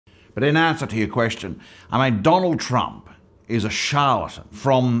But in answer to your question, I mean, Donald Trump is a charlatan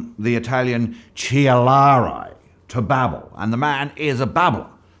from the Italian cialare, to babble. And the man is a babbler.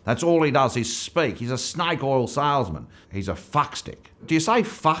 That's all he does is speak. He's a snake oil salesman. He's a fuckstick. Do you say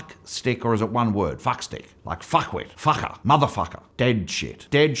fuck stick or is it one word? Fuckstick. Like fuckwit, fucker, motherfucker, dead shit.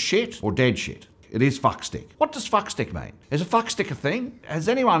 Dead shit or dead shit? It is fuckstick. What does fuckstick mean? Is a fuckstick a thing? Has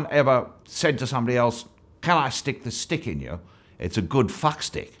anyone ever said to somebody else, can I stick the stick in you? It's a good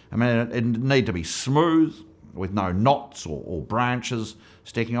fuckstick. I mean, it need to be smooth, with no knots or branches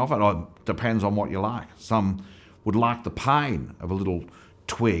sticking off it. Or it depends on what you like. Some would like the pain of a little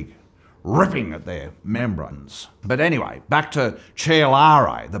twig ripping at their membranes. But anyway, back to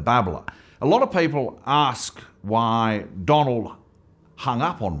cialare, the babbler. A lot of people ask why Donald hung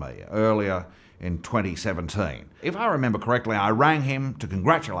up on me earlier in 2017. If I remember correctly, I rang him to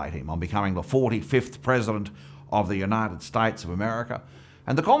congratulate him on becoming the 45th President of the United States of America.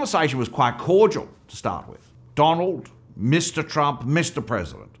 And the conversation was quite cordial to start with. Donald, Mr. Trump, Mr.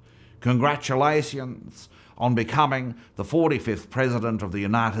 President, congratulations on becoming the 45th President of the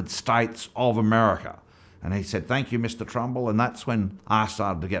United States of America. And he said, thank you, Mr. Turnbull. And that's when I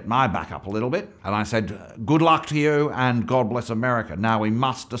started to get my back up a little bit. And I said, good luck to you and God bless America. Now we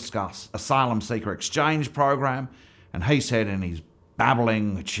must discuss asylum seeker exchange program. And he said in his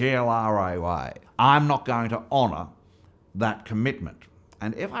babbling cialare way, I'm not going to honour that commitment.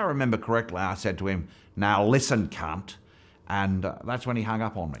 And if I remember correctly, I said to him, now listen, cunt. And that's when he hung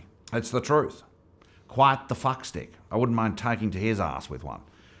up on me. It's the truth. Quite the fuckstick. I wouldn't mind taking to his ass with one.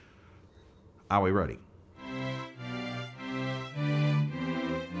 Are we ready?